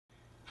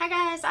Hi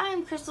guys, I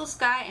am Crystal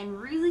Sky,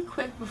 and really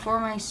quick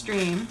before my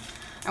stream,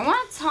 I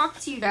want to talk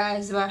to you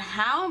guys about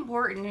how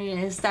important it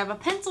is to have a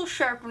pencil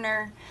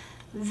sharpener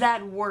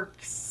that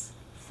works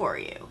for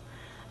you.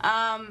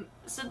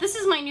 So this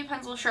is my new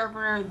pencil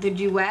sharpener, the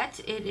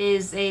Duet. It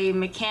is a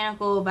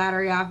mechanical,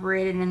 battery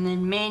operated, and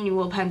then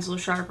manual pencil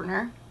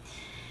sharpener.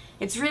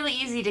 It's really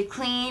easy to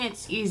clean,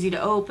 it's easy to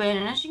open,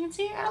 and as you can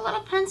see, I got a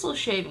little pencil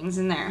shavings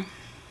in there.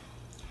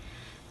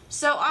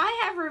 So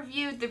I have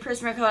reviewed the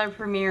Prismacolor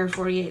Premier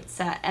 48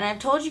 set, and I've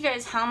told you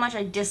guys how much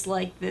I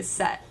dislike this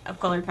set of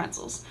colored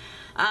pencils.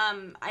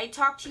 I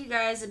talked to you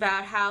guys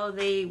about how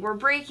they were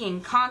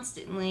breaking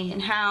constantly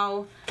and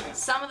how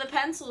some of the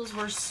pencils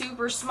were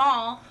super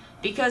small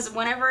because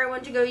whenever I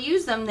went to go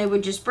use them, they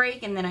would just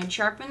break, and then I'd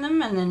sharpen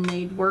them and then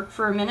they'd work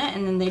for a minute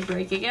and then they'd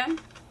break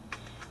again.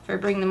 If I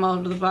bring them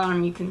all to the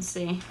bottom, you can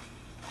see.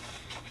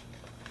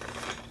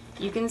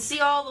 You can see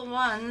all the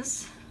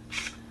ones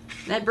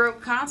that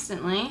broke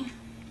constantly.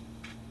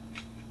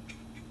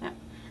 Yeah.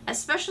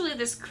 Especially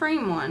this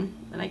cream one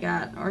that I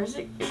got. Or is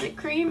it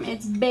cream?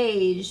 It's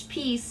beige.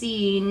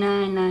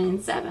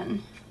 PC997.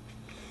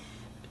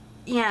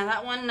 Yeah,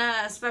 that one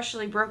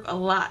especially broke a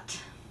lot.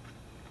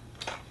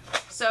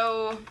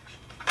 So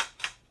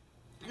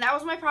that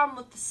was my problem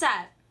with the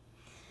set.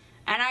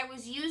 And I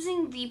was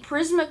using the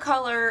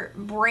Prismacolor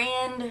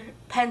brand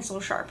pencil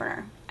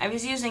sharpener. I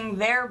was using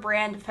their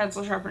brand of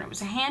pencil sharpener. It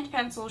was a hand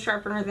pencil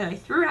sharpener that I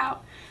threw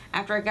out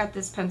after I got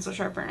this pencil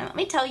sharpener. Now, let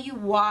me tell you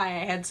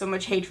why I had so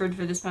much hatred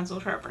for this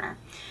pencil sharpener.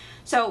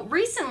 So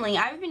recently,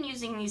 I've been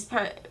using these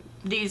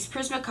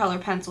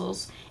Prismacolor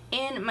pencils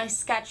in my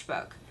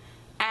sketchbook.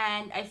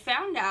 And I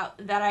found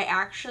out that I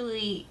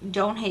actually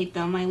don't hate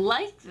them. I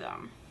like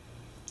them.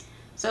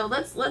 So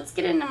let's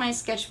get into my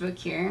sketchbook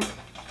here.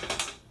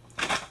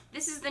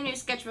 This is the new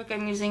sketchbook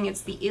I'm using.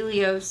 It's the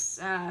Ilios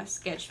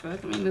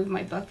sketchbook. Let me move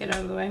my bucket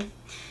out of the way.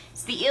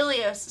 It's the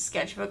Ilios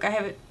sketchbook. I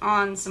have it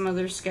on some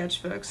other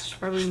sketchbooks. I should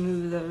probably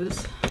move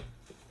those.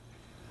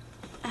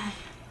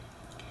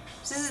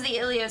 So this is the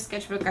Ilios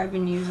sketchbook I've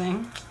been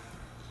using.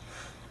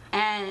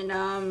 And,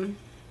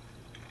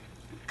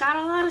 got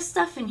a lot of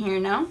stuff in here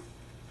now.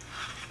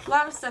 A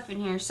lot of stuff in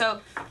here. So,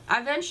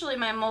 eventually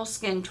my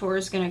moleskin tour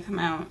is going to come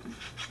out.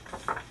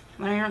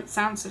 When I don't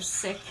sound so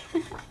sick.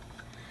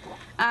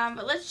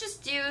 But let's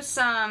just do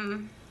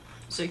some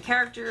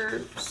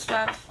character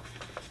stuff.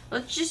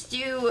 Let's just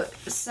do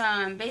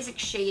some basic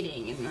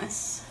shading in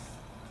this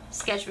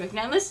sketchbook.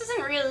 Now this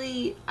isn't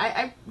really,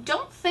 I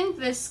don't think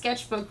this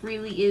sketchbook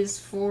really is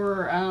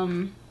for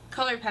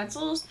colored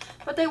pencils,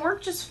 but they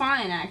work just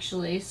fine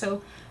actually.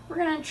 So we're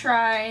gonna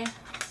try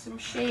some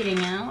shading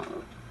out.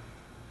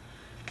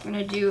 I'm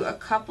gonna do a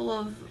couple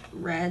of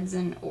reds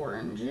and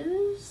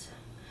oranges.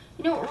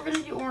 You know what, we're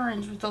gonna do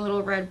orange with a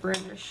little red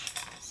brownish.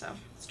 So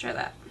let's try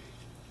that.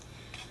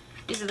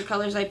 These are the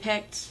colors I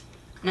picked.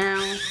 Now,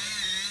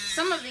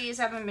 some of these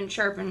haven't been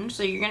sharpened,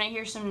 so you're gonna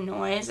hear some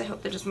noise. I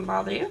hope that doesn't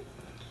bother you.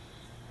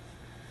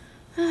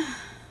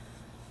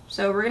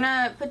 So we're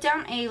gonna put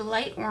down a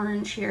light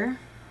orange here.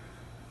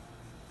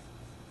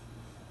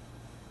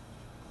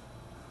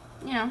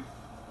 You know,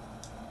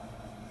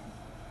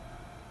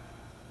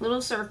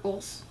 little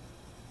circles.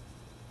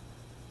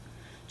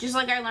 Just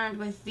like I learned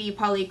with the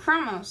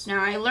Polychromos.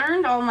 Now, I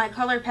learned all my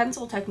color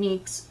pencil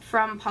techniques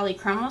from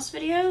Polychromos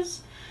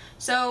videos,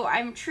 so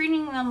I'm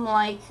treating them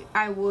like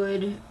I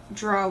would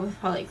draw with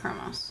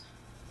Polychromos.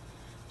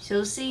 So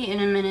you'll see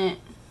in a minute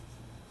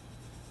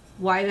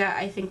why that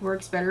I think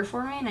works better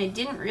for me, and I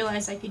didn't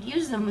realize I could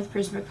use them with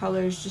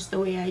Prismacolors just the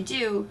way I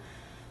do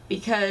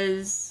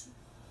because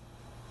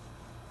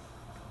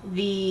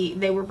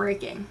they were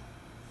breaking.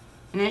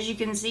 And as you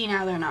can see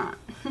now, they're not.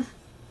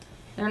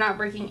 They're not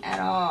breaking at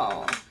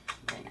all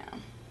right now,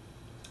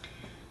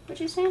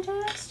 which is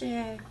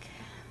fantastic.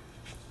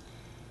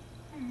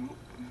 Alright.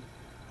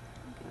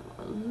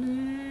 Got a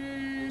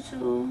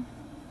little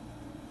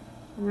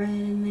red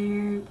in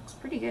there. Looks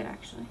pretty good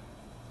actually.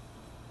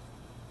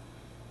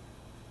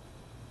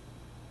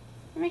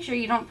 Make sure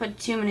you don't put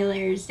too many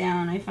layers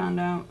down, I found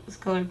out with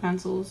colored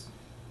pencils.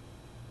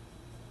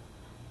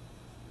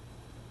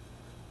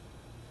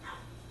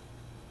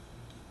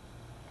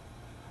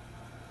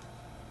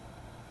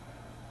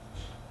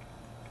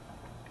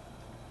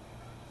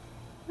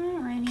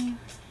 Alrighty.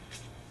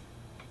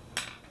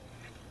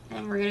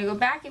 And we're going to go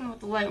back in with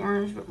the light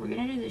orange, but we're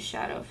going to do the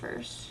shadow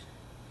first.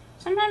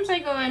 Sometimes I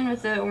go in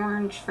with the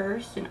orange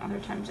first, and other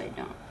times I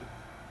don't.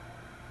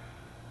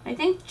 I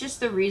think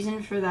just the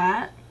reason for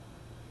that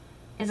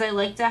is I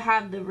like to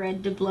have the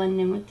red to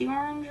blend in with the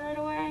orange right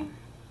away.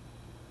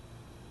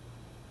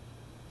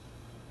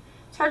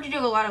 It's hard to do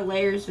a lot of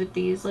layers with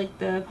these, like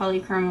the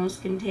Polychromos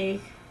can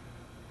take.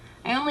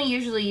 I only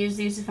usually use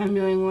these if I'm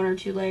doing 1 or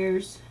 2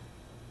 layers.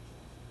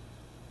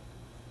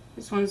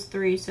 This one's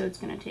 3, so it's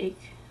gonna take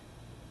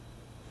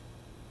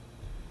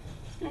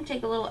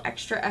a little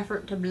extra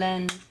effort to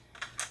blend.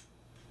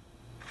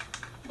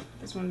 Put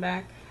this one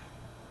back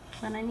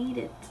when I need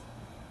it.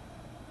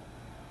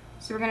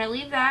 So we're gonna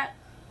leave that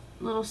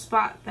little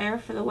spot there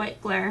for the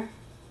white glare.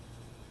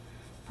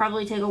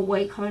 Probably take a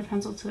white colored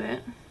pencil to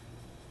it.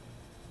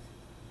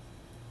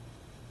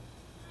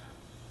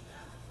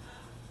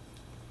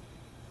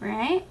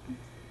 Right?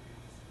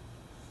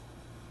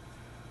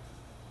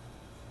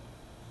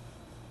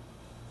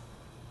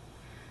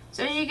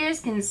 So as you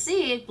guys can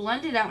see, it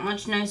blended out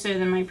much nicer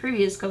than my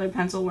previous colored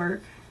pencil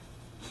work.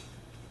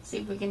 Let's see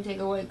if we can take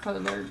a white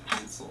colored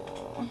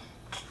pencil.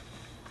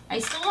 I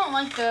still don't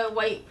like the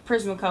white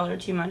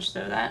Prismacolor too much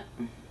though. That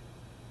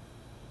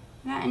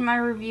in my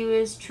review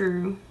is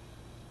true.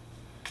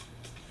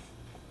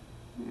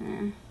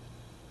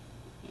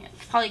 Yeah,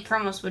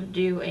 Polychromos would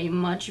do a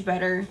much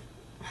better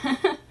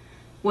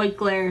white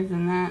glare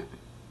than that.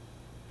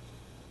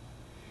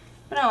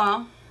 But oh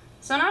well.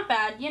 So not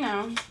bad, you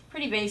know,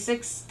 pretty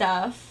basic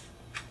stuff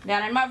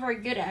that I'm not very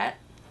good at.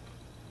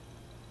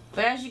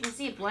 But as you can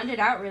see, it blended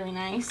out really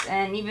nice,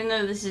 and even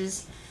though this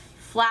is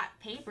flat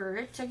paper,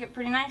 it took it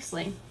pretty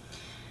nicely.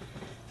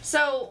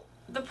 So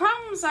the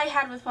problems I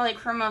had with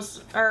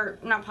Polychromos, or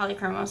not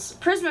Polychromos,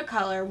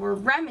 Prismacolor were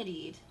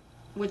remedied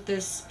with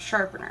this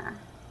sharpener.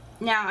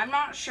 Now, I'm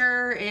not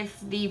sure if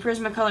the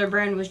Prismacolor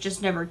brand was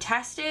just never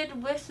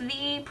tested with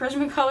the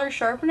Prismacolor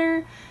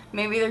sharpener.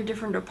 Maybe they're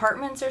different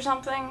departments or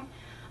something.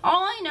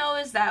 All I know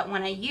is that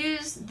when I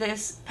use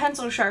this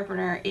pencil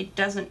sharpener, it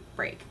doesn't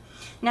break.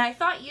 Now, I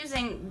thought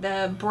using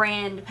the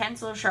brand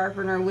pencil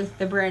sharpener with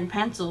the brand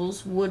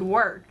pencils would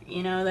work.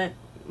 You know, that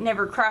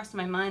never crossed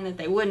my mind that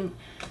they wouldn't.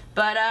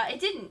 But it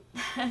didn't.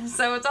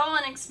 So it's all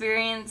an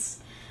experience.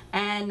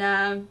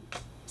 And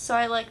so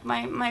I like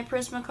my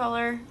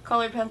Prismacolor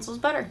colored pencils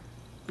better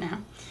now.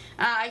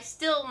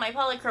 My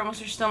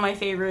Polychromos are still my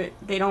favorite.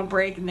 They don't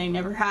break and they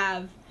never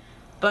have.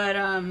 But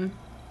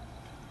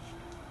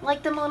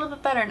like them a little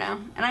bit better now.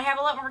 And I have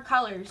a lot more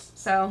colors,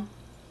 so,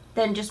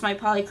 than just my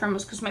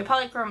Polychromos, because my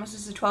Polychromos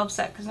is a 12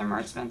 set because they're more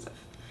expensive.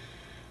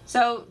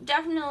 So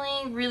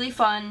definitely really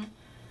fun,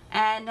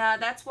 and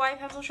that's why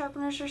pencil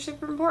sharpeners are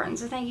super important.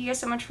 So thank you guys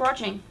so much for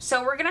watching.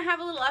 So we're gonna have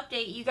a little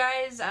update, you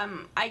guys.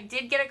 I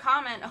did get a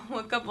comment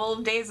a couple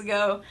of days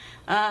ago.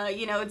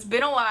 You know, it's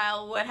been a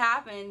while. What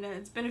happened?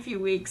 It's been a few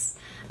weeks.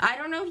 I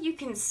don't know if you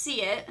can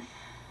see it.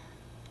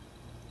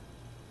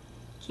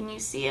 Can you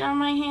see it on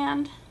my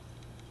hand?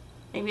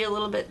 Maybe a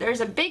little bit. There's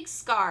a big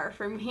scar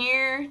from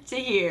here to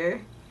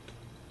here.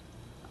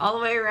 All the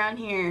way around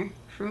here.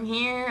 From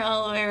here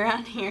all the way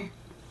around here.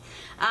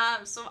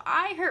 So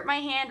I hurt my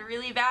hand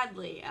really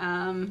badly.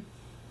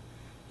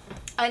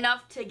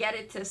 Enough to get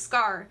it to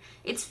scar.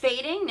 It's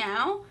fading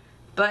now,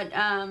 but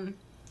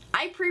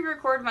I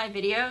pre-record my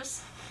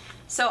videos.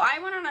 So I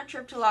went on a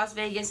trip to Las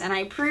Vegas and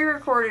I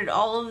pre-recorded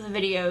all of the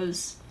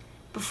videos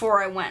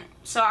before I went.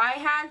 So I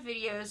had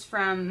videos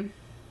from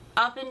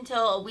up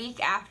until a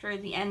week after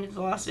the end of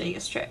the Las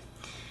Vegas trip.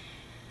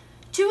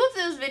 2 of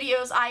those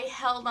videos I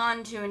held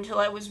on to until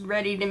I was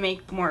ready to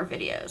make more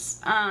videos.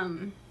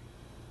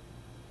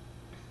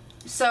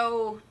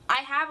 So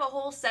I have a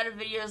whole set of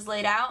videos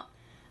laid out.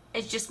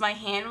 It's just my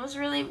hand was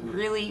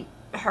really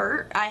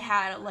hurt. I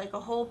had like a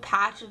whole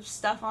patch of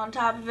stuff on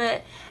top of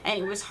it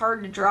and it was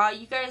hard to draw.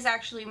 You guys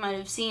actually might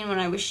have seen when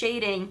I was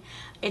shading,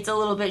 it's a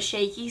little bit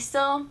shaky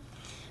still.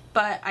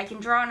 But I can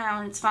draw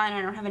now and it's fine.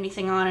 I don't have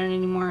anything on it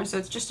anymore. So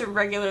it's just a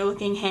regular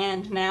looking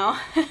hand now.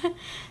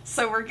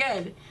 So we're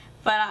good.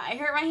 But I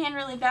hurt my hand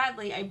really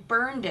badly. I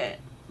burned it.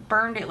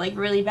 Burned it like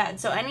really bad.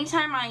 So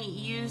anytime I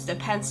used a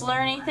pencil or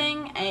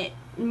anything,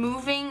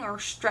 moving or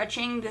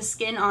stretching the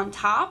skin on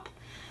top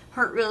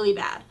hurt really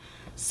bad.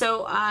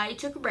 So I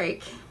took a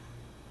break.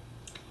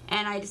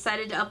 And I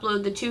decided to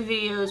upload the 2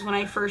 videos when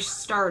I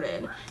first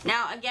started.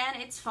 Now again,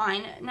 it's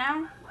fine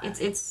now.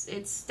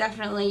 It's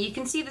definitely, you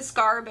can see the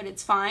scar, but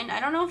it's fine. I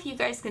don't know if you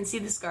guys can see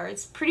the scar.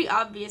 It's pretty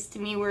obvious to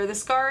me where the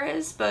scar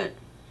is, but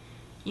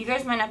you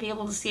guys might not be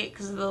able to see it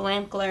because of the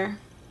lamp glare.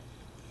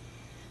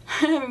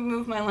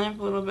 Move my lamp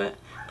a little bit.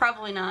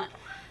 Probably not.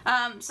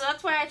 So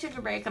that's why I took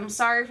a break. I'm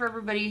sorry for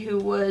everybody who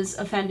was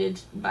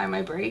offended by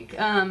my break.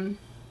 Again,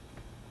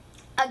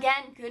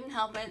 couldn't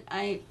help it.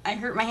 I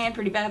hurt my hand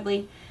pretty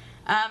badly.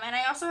 And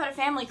I also had a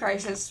family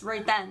crisis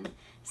right then.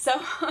 So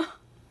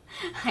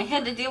I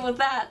had to deal with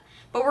that.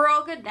 But we're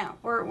all good now.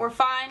 We're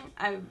fine.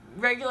 I have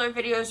regular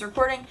videos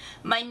recording.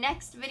 My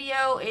next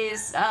video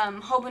is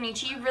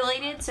Hobonichi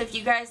related. So if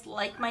you guys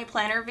like my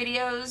planner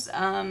videos,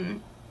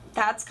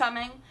 that's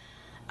coming.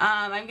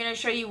 I'm going to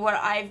show you what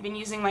I've been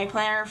using my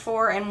planner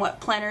for and what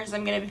planners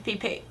I'm going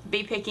to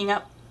be picking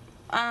up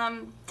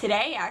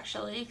today,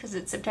 actually, because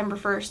it's September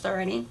 1st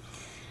already.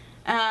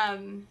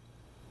 I'm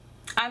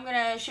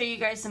going to show you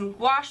guys some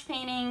gouache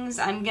paintings.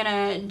 I'm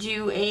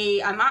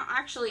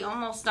actually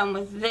almost done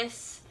with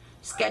this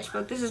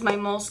sketchbook. This is my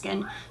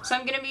Moleskine. So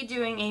I'm going to be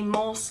doing a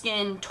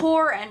Moleskine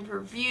tour and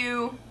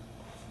review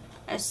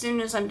as soon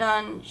as I'm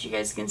done. As you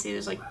guys can see,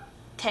 there's like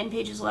 10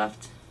 pages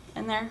left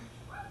in there.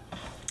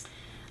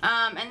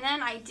 And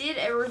then I did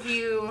a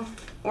review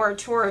or a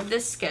tour of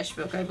this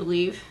sketchbook, I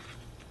believe.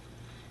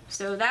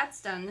 So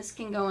that's done. This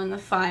can go in the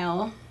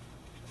file.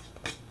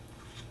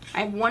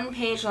 I have 1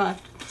 page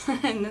left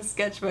in this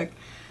sketchbook.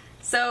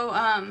 So,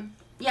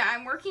 yeah,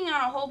 I'm working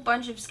on a whole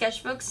bunch of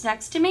sketchbooks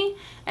next to me,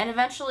 and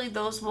eventually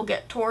those will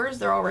get tours.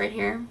 They're all right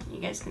here. You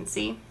guys can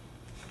see.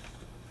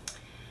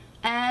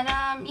 And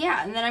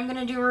yeah, and then I'm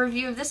gonna do a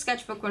review of this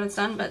sketchbook when it's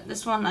done, but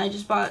this one I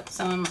just bought,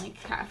 so I'm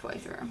like halfway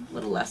through, a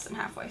little less than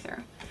halfway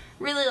through.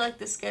 Really like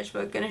this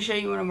sketchbook, gonna show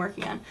you what I'm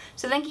working on.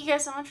 So thank you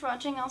guys so much for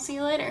watching, I'll see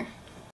you later.